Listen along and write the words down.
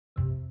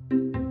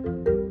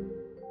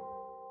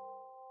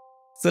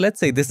So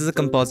let's say this is a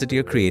composite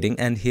you're creating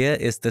and here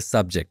is the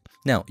subject.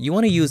 Now you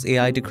want to use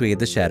AI to create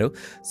the shadow.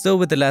 So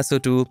with the lasso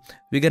tool,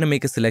 we're going to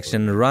make a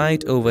selection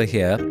right over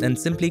here and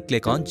simply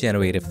click on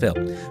Generative Fill.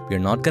 We're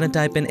not going to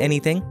type in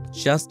anything,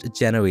 just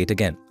generate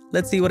again.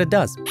 Let's see what it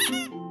does.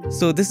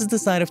 So this is the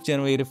side of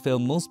Generative Fill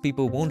most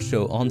people won't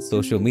show on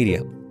social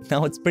media.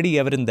 Now it's pretty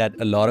evident that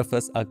a lot of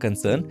us are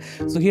concerned.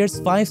 So here's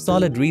 5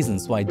 solid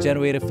reasons why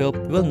Generative Fill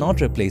will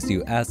not replace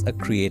you as a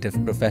creative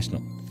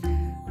professional.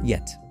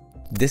 Yet.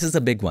 This is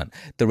a big one.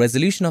 The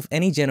resolution of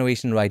any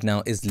generation right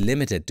now is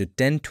limited to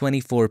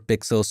 1024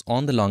 pixels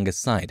on the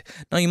longest side.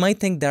 Now you might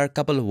think there are a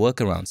couple of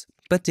workarounds,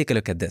 but take a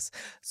look at this.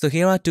 So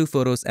here are 2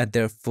 photos at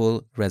their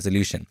full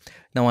resolution.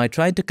 Now I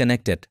tried to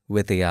connect it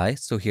with AI,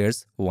 so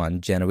here's one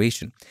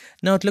generation.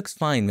 Now it looks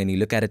fine when you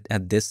look at it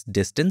at this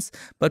distance,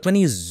 but when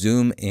you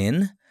zoom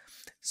in,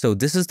 so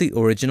this is the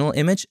original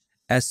image.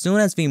 As soon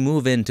as we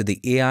move into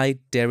the AI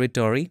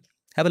territory,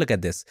 have a look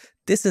at this.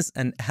 This is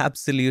an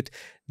absolute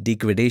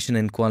degradation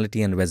in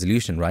quality and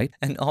resolution, right?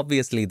 And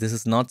obviously, this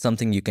is not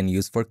something you can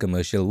use for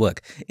commercial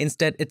work.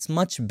 Instead, it's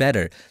much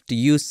better to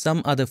use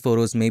some other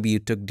photos maybe you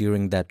took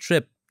during that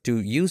trip to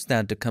use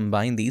that to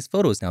combine these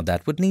photos. Now,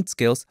 that would need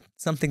skills,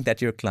 something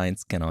that your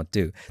clients cannot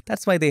do.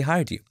 That's why they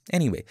hired you.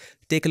 Anyway,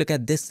 take a look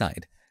at this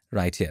side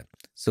right here.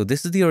 So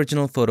this is the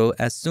original photo.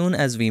 As soon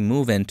as we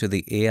move into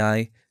the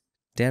AI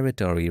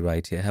territory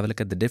right here, have a look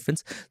at the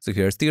difference. So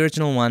here's the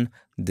original one,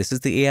 this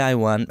is the AI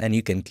one, and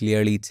you can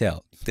clearly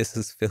tell this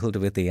is filled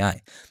with AI.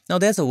 Now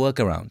there's a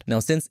workaround. Now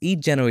since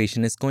each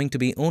generation is going to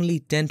be only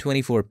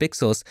 1024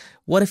 pixels,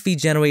 what if we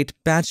generate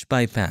patch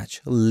by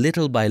patch,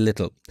 little by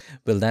little?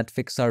 Will that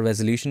fix our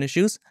resolution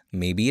issues?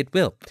 Maybe it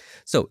will.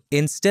 So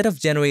instead of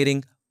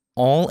generating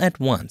all at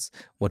once,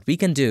 what we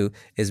can do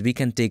is we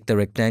can take the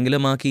rectangular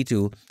marquee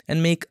tool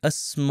and make a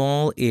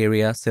small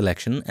area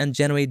selection and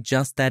generate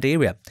just that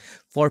area.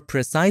 For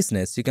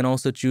preciseness, you can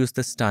also choose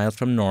the style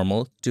from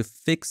normal to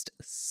fixed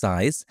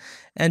size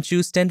and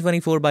choose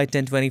 1024 by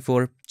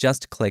 1024.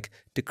 Just click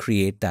to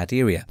create that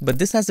area. But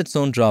this has its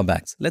own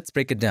drawbacks. Let's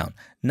break it down.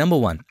 Number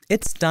 1,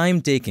 it's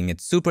time taking.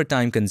 It's super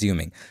time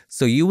consuming.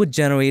 So you would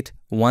generate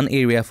one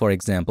area, for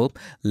example.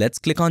 Let's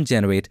click on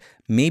generate.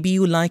 Maybe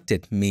you liked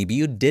it, maybe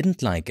you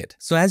didn't like it.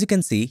 So as you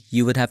can see,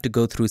 you would have to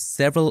go through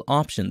several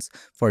options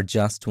for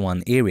just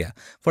one area.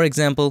 For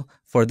example,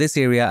 for this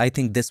area, I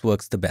think this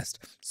works the best.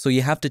 So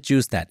you have to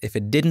choose that. If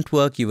it didn't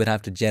work, you would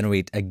have to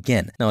generate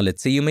again. Now,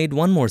 let's say you made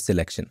one more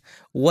selection.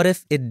 What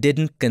if it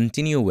didn't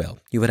continue well?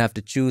 You would have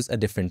to choose a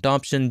different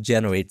option,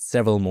 generate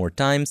several more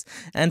times.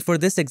 And for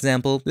this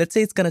example, let's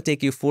say it's going to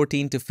take you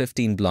 14 to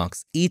 15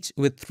 blocks, each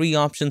with 3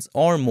 options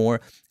or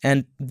more,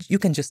 and you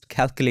can just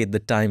calculate the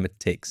time it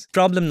takes.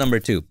 Problem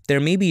number 2, there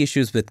may be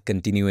issues with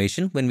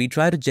continuation when we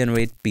try to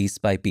generate piece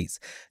by piece.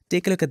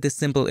 Take a look at this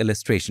simple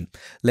illustration.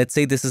 Let's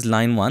say this is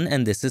line 1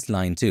 and this is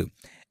line 2.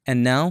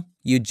 And now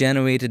you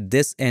generated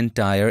this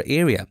entire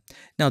area.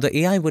 Now the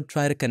AI would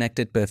try to connect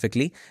it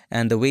perfectly,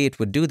 and the way it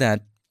would do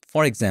that,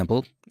 for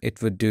example,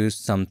 it would do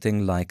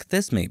something like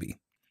this maybe.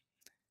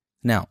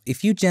 Now,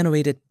 if you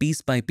generated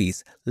piece by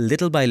piece,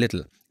 little by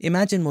little,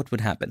 imagine what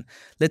would happen.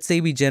 Let's say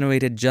we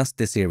generated just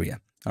this area,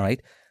 all right?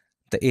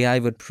 The AI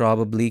would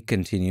probably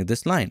continue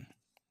this line.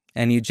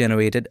 And you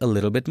generated a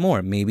little bit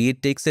more. Maybe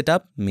it takes it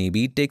up,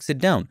 maybe it takes it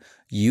down.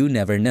 You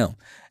never know.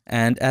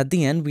 And at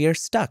the end, we are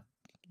stuck.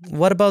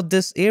 What about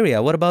this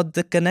area? What about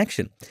the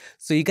connection?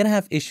 So you're going to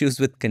have issues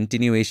with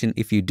continuation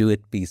if you do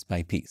it piece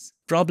by piece.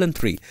 Problem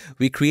 3,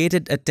 we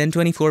created a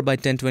 1024 by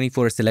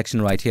 1024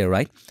 selection right here,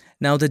 right?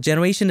 Now the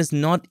generation is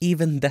not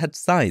even that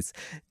size.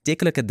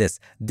 Take a look at this.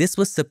 This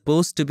was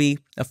supposed to be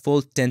a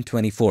full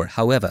 1024.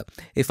 However,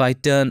 if I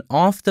turn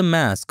off the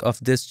mask of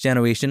this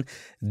generation,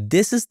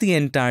 this is the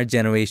entire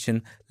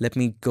generation. Let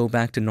me go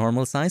back to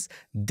normal size.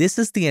 This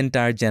is the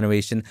entire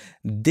generation.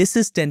 This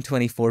is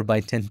 1024 by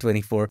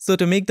 1024. So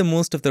to make the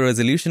most of the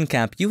resolution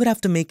cap, you would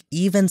have to make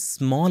even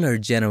smaller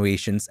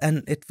generations,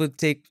 and it would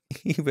take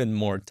even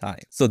more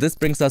time. So this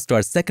brings us to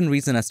our second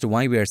reason as to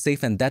why we are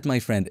safe, and that, my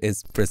friend,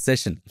 is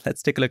precision.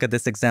 Let's take a look at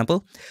this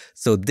example.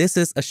 So this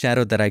is a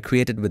shadow that I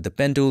created with the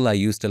pen tool. I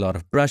used a lot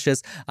of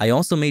brushes. I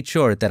also made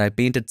sure that I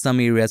painted some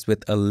areas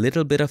with a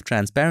little bit of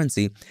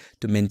transparency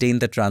to maintain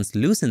the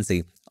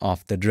translucency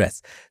of the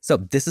dress. So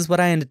this is what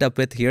I ended up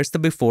with. Here's the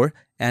before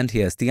and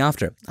here's the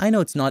after. I know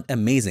it's not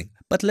amazing,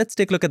 but let's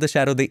take a look at the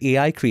shadow the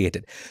AI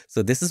created.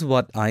 So this is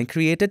what I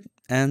created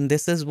and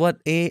this is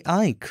what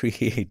AI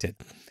created.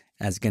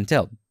 As you can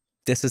tell,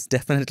 this is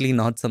definitely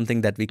not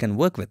something that we can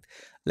work with.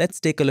 Let's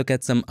take a look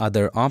at some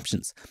other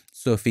options.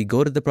 So if we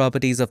go to the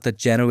properties of the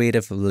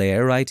generative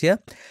layer right here,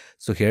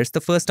 so here's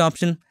the first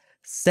option.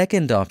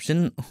 Second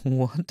option,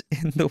 what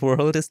in the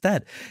world is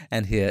that?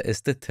 And here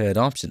is the third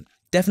option.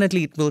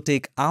 Definitely it will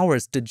take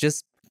hours to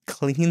just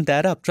clean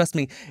that up. Trust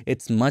me,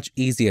 it's much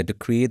easier to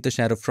create the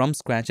shadow from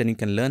scratch, and you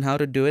can learn how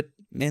to do it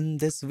in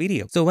this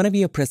video. So whenever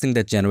you're pressing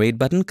the generate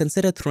button,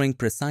 consider throwing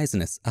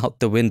preciseness out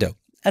the window.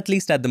 At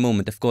least at the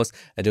moment. Of course,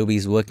 Adobe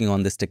is working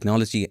on this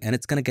technology and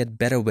it's going to get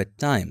better with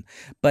time.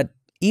 But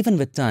Even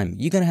with time,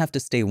 you're gonna have to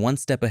stay one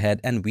step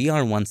ahead, and we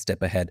are one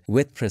step ahead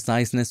with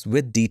preciseness,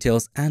 with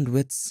details, and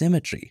with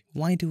symmetry.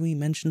 Why do we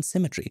mention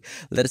symmetry?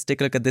 Let us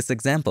take a look at this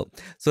example.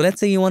 So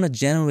let's say you want to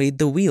generate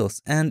the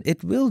wheels, and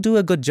it will do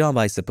a good job,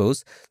 I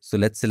suppose. So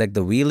let's select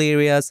the wheel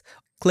areas,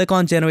 click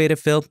on Generative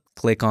Fill,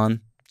 click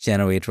on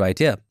Generate right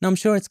here. Now I'm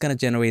sure it's gonna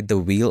generate the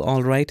wheel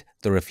all right,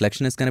 the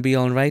reflection is gonna be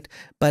all right,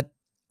 but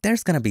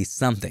there's gonna be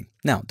something.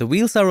 Now, the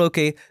wheels are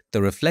okay,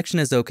 the reflection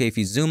is okay. If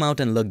you zoom out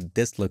and look,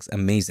 this looks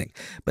amazing.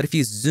 But if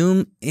you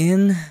zoom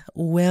in,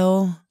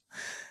 well,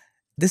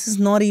 this is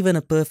not even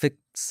a perfect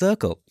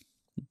circle.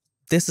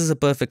 This is a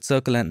perfect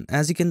circle, and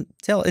as you can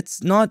tell,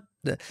 it's not,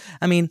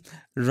 I mean,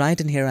 right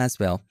in here as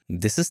well.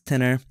 This is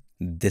thinner,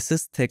 this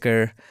is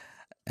thicker,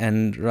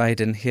 and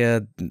right in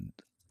here,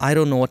 I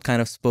don't know what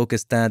kind of spoke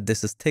is that.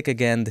 This is thick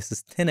again, this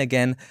is thin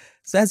again.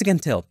 So as you can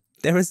tell,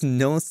 there is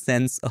no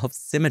sense of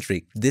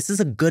symmetry. This is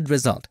a good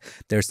result.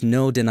 There's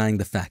no denying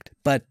the fact,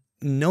 but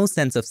no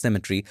sense of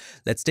symmetry.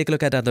 Let's take a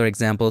look at other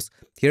examples.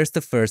 Here's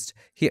the first.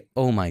 Here,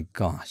 oh my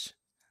gosh.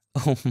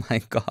 Oh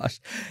my gosh.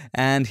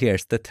 And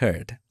here's the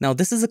third. Now,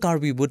 this is a car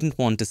we wouldn't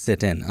want to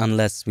sit in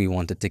unless we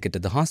want to take it to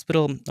the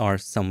hospital or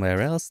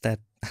somewhere else that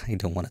I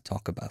don't want to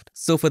talk about.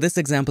 So for this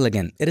example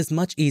again, it is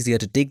much easier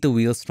to take the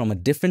wheels from a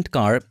different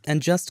car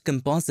and just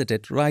composite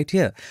it right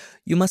here.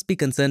 You must be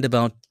concerned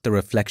about the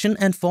reflection,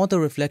 and for the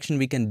reflection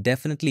we can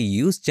definitely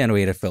use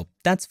Generative Fill.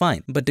 That's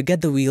fine. But to get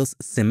the wheels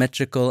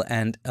symmetrical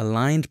and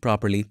aligned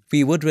properly,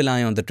 we would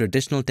rely on the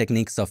traditional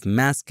techniques of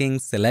masking,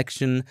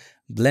 selection,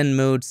 blend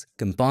modes,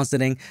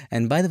 compositing.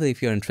 And by the way,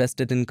 if you're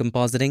interested in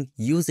compositing,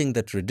 using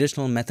the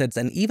traditional methods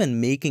and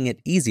even making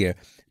it easier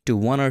to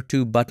one or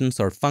two buttons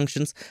or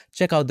functions,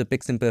 check out the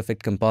PiXimperfect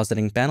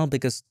compositing panel,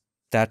 because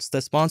that's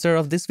the sponsor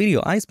of this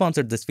video. I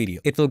sponsored this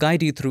video. It will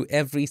guide you through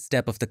every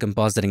step of the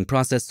compositing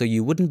process, so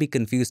you wouldn't be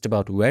confused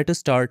about where to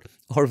start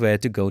or where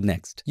to go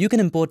next. You can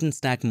import and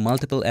stack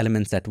multiple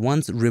elements at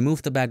once,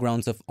 remove the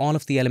backgrounds of all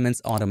of the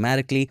elements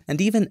automatically,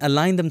 and even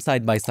align them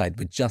side by side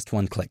with just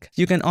one click.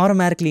 You can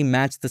automatically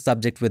match the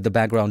subject with the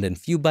background in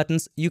few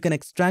buttons. You can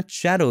extract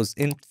shadows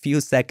in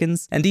few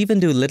seconds, and even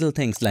do little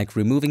things like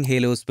removing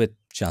halos with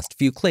just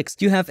few clicks.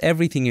 You have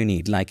everything you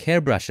need, like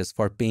hairbrushes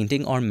for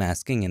painting or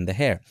masking in the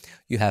hair.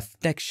 You have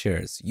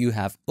textures, you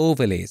have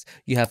overlays,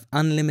 you have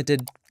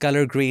unlimited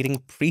color grading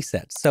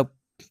presets. So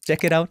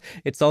check it out.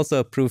 It's also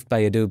approved by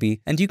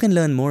Adobe, and you can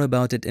learn more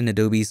about it in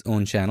Adobe's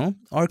own channel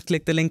or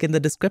click the link in the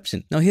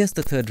description. Now here's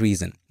the third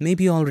reason.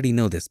 Maybe you already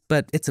know this,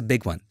 but it's a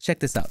big one. Check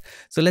this out.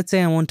 So let's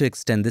say I want to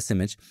extend this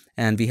image,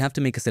 and we have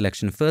to make a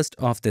selection first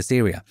of this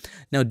area.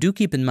 Now do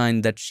keep in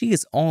mind that she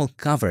is all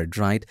covered,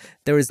 right?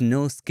 There is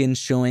no skin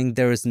showing,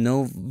 there is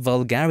no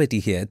vulgarity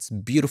here. It's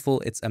beautiful,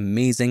 it's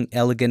amazing,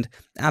 elegant,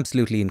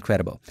 absolutely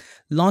incredible.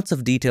 Lots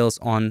of details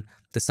on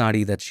the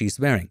sari that she's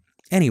wearing.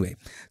 Anyway,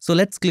 so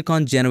let's click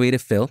on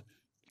Generative Fill,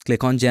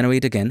 click on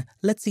Generate again.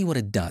 Let's see what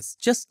it does.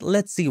 Just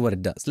let's see what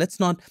it does. Let's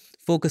not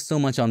focus so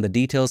much on the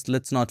details.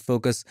 Let's not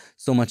focus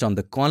so much on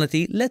the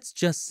quality. Let's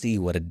just see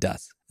what it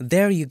does.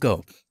 There you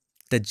go.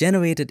 The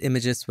generated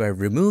images were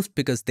removed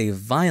because they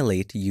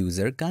violate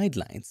user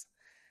guidelines.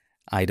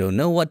 I don't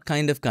know what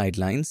kind of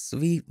guidelines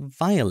we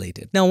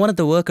violated. Now, one of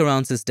the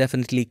workarounds is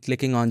definitely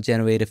clicking on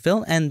Generative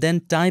Fill and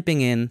then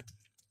typing in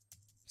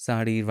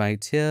sari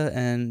right here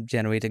and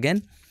generate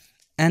again.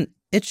 And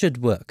it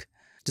should work.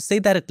 To say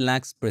that it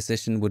lacks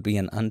precision would be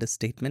an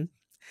understatement.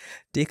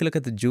 Take a look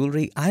at the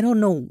jewelry. I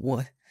don't know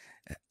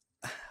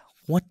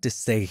what to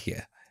say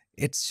here.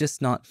 It's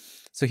just not.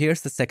 So here's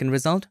the second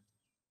result.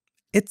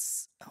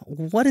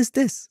 What is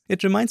this?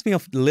 It reminds me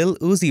of Lil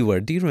Uzi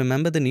Vert. Do you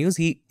remember the news?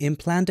 He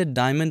implanted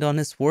diamond on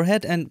his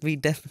forehead, and we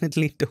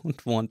definitely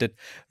don't want it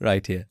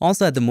right here.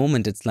 Also, at the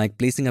moment, it's like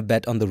placing a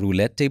bet on the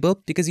roulette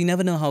table, because you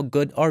never know how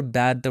good or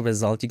bad the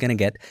result you're gonna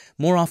get.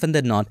 More often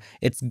than not,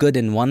 it's good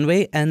in one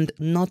way and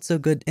not so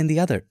good in the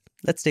other.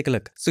 Let's take a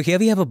look. So here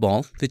we have a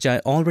ball, which I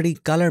already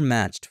color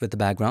matched with the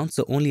background,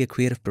 so only a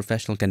creative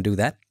professional can do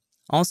that.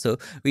 Also,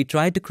 we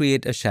tried to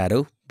create a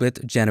shadow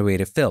with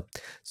Generative Fill.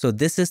 So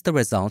this is the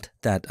result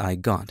that I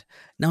got.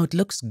 Now it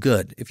looks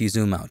good if you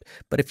zoom out,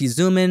 but if you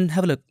zoom in,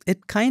 have a look,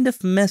 it kind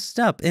of messed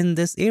up in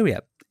this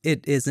area.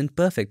 It isn't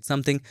perfect,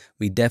 something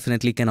we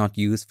definitely cannot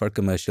use for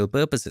commercial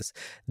purposes.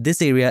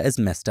 This area is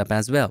messed up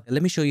as well.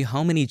 Let me show you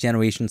how many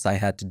generations I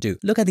had to do.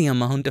 Look at the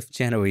amount of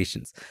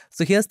generations.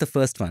 So here's the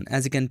first one.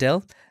 As you can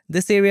tell,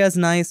 this area is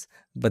nice,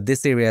 but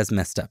this area is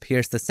messed up.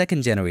 Here's the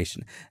second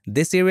generation.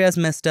 This area is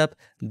messed up,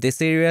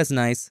 this area is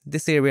nice,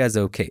 this area is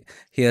okay.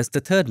 Here's the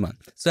third one.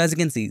 So as you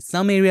can see,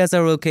 some areas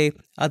are okay,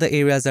 other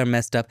areas are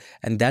messed up,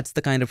 and that's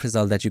the kind of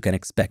result that you can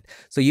expect.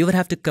 So you would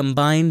have to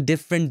combine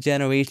different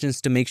generations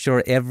to make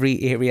sure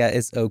every area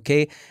is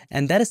okay,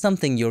 and that is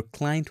something your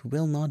client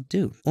will not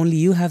do. Only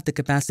you have the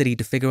capacity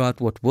to figure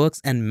out what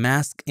works and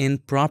mask in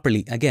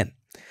properly. Again,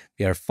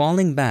 we are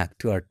falling back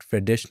to our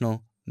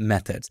traditional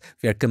methods.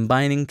 We are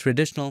combining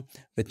traditional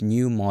with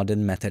new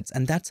modern methods,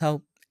 and that's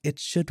how it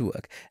should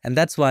work. And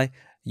that's why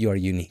you're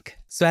unique.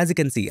 So as you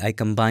can see, I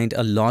combined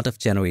a lot of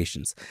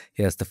generations.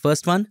 Here's the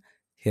first one,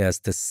 here's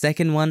the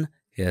second one,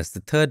 here's the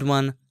third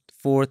one,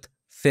 fourth,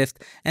 fifth,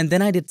 and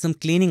then I did some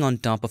cleaning on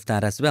top of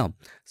that as well.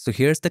 So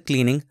here's the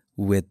cleaning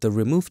with the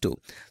remove tool.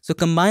 So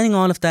combining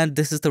all of that,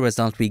 this is the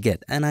result we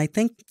get. And I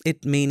think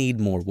it may need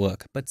more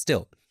work, but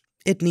still,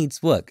 it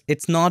needs work.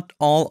 It's not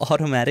all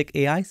automatic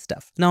AI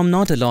stuff. Now, I'm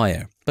not a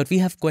lawyer, but we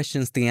have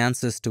questions the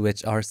answers to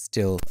which are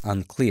still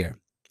unclear.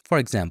 For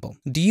example,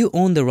 do you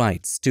own the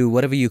rights to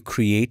whatever you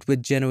create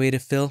with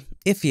Generative Fill?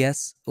 If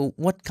yes,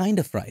 what kind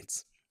of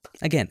rights?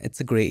 Again,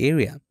 it's a gray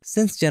area.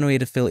 Since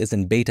Generative Fill is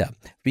in beta,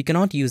 we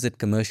cannot use it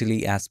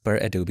commercially as per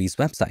Adobe's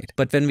website.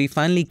 But when we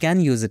finally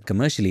can use it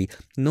commercially,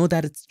 know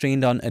that it's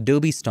trained on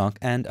Adobe stock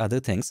and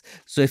other things.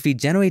 So if we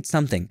generate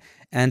something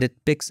and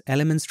it picks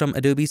elements from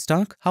Adobe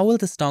stock, how will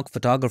the stock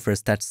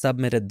photographers that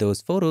submitted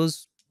those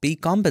photos be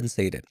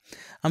compensated?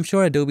 I'm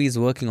sure Adobe is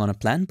working on a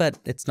plan, but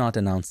it's not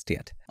announced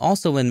yet.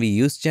 Also, when we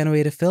use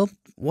Generative Fill,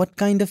 what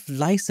kind of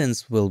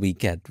license will we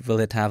get?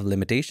 Will it have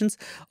limitations,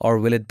 or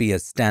will it be a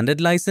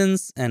standard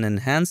license, an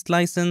enhanced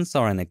license,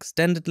 or an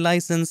extended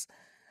license?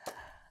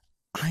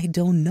 I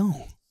don't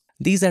know.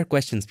 These are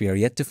questions we are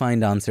yet to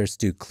find answers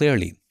to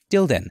clearly.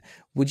 Till then,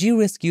 would you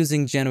risk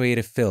using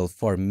Generative Fill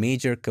for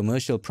major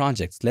commercial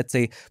projects, let's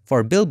say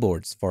for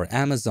billboards for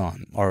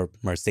Amazon or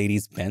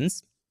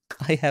Mercedes-Benz?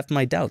 I have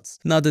my doubts.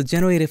 Now, the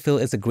Generative Fill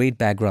is a great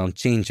background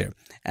changer.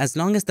 As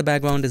long as the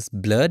background is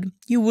blurred,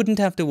 you wouldn't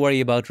have to worry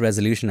about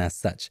resolution as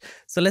such.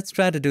 So let's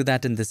try to do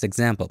that in this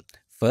example.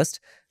 First,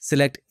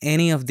 select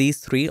any of these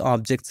three: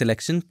 object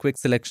selection, quick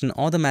selection,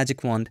 or the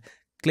magic wand.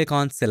 Click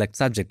on select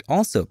subject.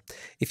 Also,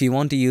 if you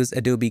want to use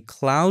Adobe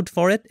Cloud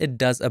for it, it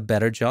does a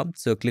better job.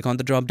 So click on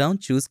the drop down,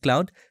 choose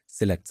cloud,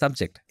 select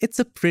subject. It's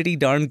a pretty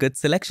darn good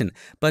selection,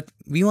 but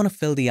we want to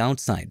fill the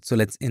outside. So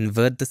let's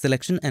invert the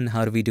selection. And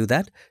how do we do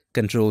that?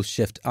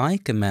 Control-Shift-I,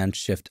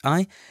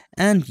 Command-Shift-I,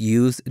 and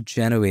use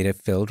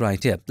Generative Fill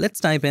right here. Let's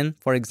type in,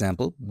 for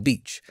example,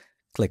 beach.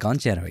 Click on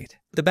generate.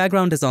 The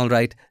background is all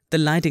right, the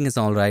lighting is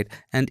all right,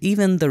 and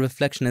even the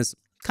reflection is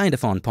kind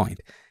of on point.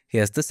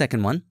 Here's the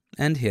second one,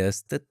 and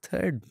here's the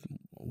third.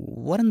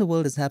 What in the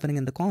world is happening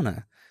in the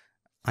corner?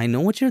 I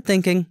know what you're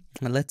thinking.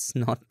 Let's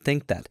not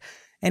think that.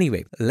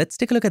 Anyway, let's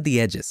take a look at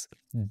the edges.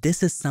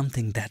 This is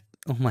something that,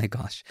 oh my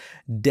gosh,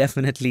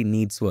 definitely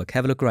needs work.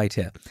 Have a look right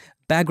here.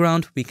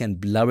 Background, we can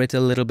blur it a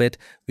little bit.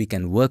 We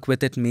can work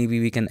with it. Maybe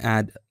we can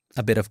add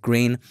a bit of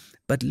grain.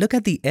 But look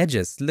at the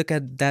edges. Look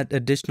at that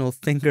additional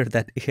finger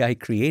that AI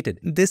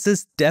created. This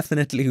is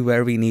definitely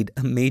where we need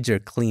a major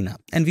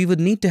cleanup. And we would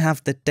need to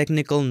have the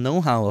technical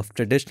know-how of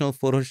traditional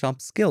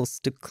Photoshop skills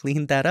to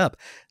clean that up.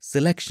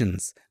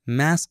 Selections,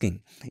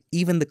 masking,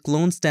 even the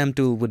clone stamp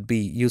tool would be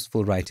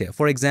useful right here.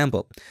 For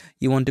example,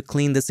 you want to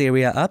clean this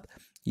area up,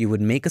 you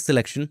would make a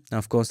selection. Now,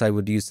 of course, I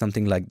would use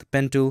something like the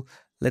pen tool.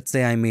 Let's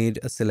say I made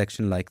a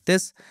selection like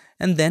this,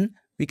 and then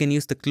we can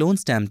use the clone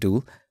stamp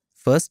tool.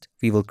 First,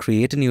 we will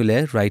create a new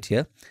layer right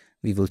here.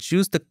 We will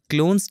choose the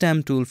clone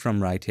stamp tool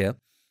from right here.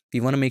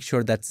 We want to make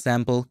sure that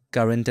sample,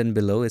 current, and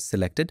below is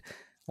selected,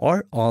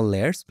 or all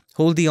layers.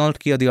 Hold the Alt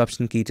key or the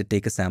Option key to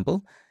take a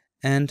sample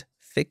and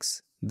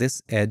fix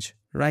this edge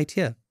right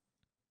here.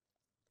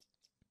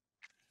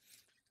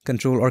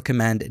 Control or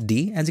Command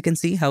D, as you can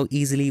see how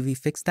easily we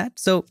fix that.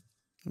 So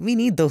we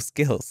need those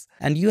skills,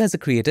 and you as a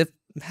creative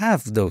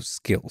have those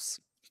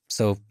skills.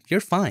 So you're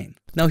fine.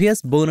 Now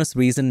here's bonus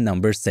reason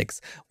number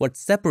 6. What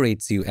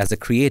separates you as a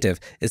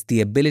creative is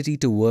the ability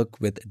to work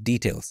with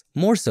details.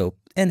 More so,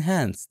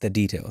 enhance the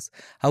details.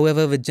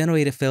 However, with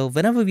Generative Fill,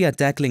 whenever we are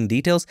tackling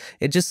details,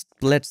 it just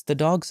lets the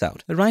dogs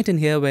out. Right in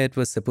here where it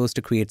was supposed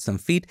to create some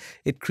feet,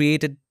 it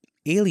created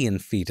alien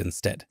feet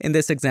instead. In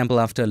this example,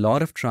 after a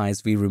lot of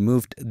tries, we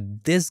removed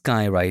this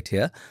guy right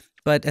here.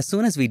 But as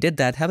soon as we did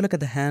that, have a look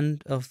at the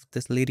hand of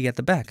this lady at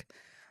the back.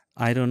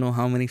 I don't know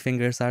how many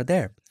fingers are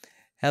there.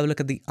 Have a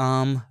look at the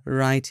arm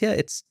right here.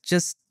 It's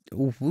just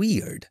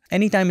weird.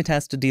 Anytime it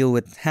has to deal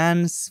with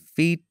hands,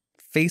 feet,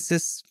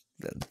 faces,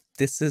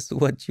 this is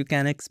what you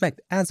can expect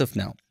as of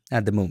now,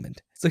 at the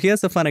moment. So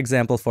here's a fun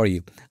example for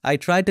you. I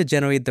tried to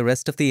generate the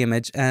rest of the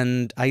image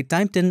and I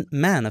typed in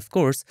man, of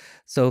course.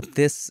 So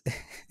this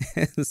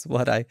is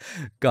what I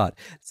got.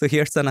 So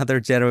here's another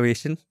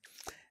generation.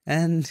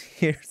 And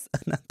here's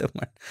another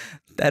one.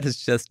 That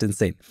is just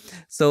insane.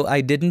 So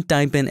I didn't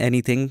type in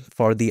anything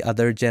for the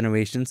other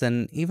generations,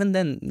 and even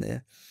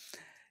then,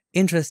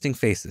 interesting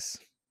faces.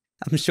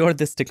 I'm sure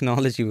this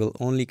technology will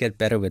only get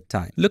better with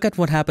time. Look at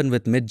what happened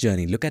with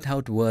Midjourney. Look at how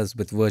it was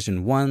with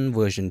version 1,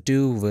 version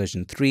 2,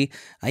 version 3.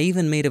 I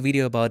even made a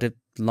video about it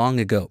long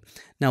ago.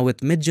 Now with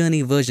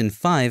Midjourney version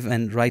 5,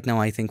 and right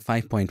now I think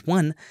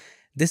 5.1,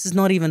 this is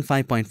not even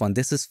 5.1,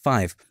 this is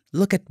 5.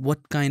 Look at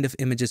what kind of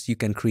images you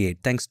can create.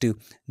 Thanks to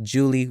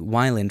Julie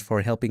Weiland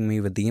for helping me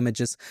with the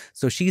images.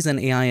 So she's an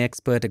AI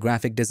expert, a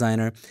graphic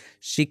designer.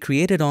 She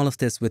created all of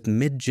this with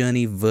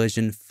Midjourney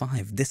version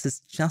 5. This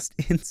is just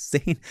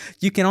insane.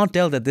 You cannot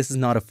tell that this is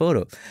not a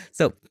photo.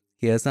 So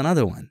here's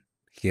another one.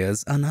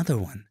 Here's another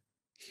one.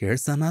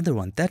 Here's another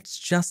one. That's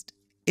just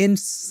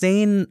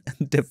insane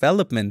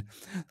development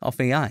of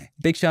AI.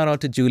 Big shout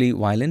out to Julie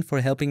Weiland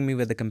for helping me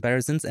with the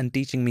comparisons and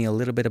teaching me a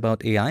little bit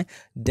about AI.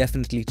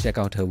 Definitely check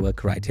out her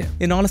work right here.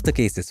 In all of the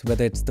cases,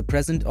 whether it's the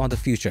present or the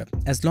future,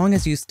 as long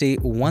as you stay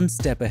one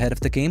step ahead of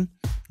the game,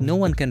 no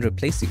one can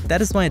replace you.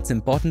 That is why it's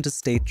important to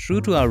stay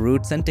true to our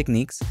roots and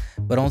techniques,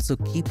 but also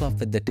keep up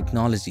with the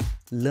technology,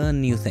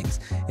 learn new things.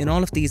 In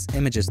all of these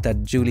images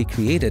that Julie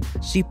created,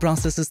 she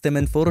processes them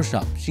in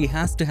Photoshop. She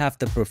has to have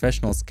the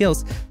professional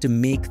skills to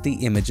make the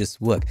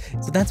images work.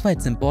 So that's why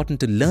it's important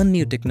to learn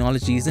new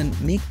technologies and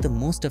make the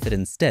most of it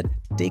instead.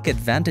 Take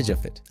advantage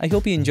of it. I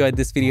hope you enjoyed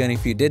this video, and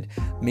if you did,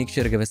 make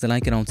sure to give us a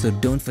like, and also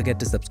don't forget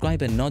to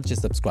subscribe, and not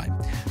just subscribe.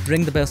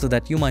 Ring the bell so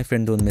that you, my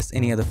friend, don't miss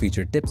any other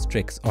future tips,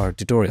 tricks, or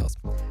tutorials.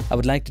 I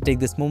would like to take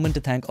this moment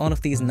to thank all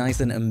of these nice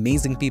and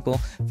amazing people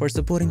for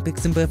supporting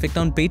PiXimperfect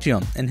on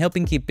Patreon and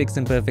helping keep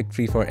PiXimperfect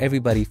free for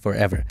everybody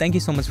forever. Thank you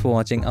so much for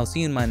watching. I'll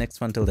see you in my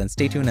next one. Till then,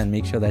 stay tuned and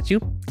make sure that you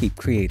keep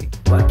creating.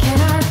 What can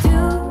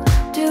I do?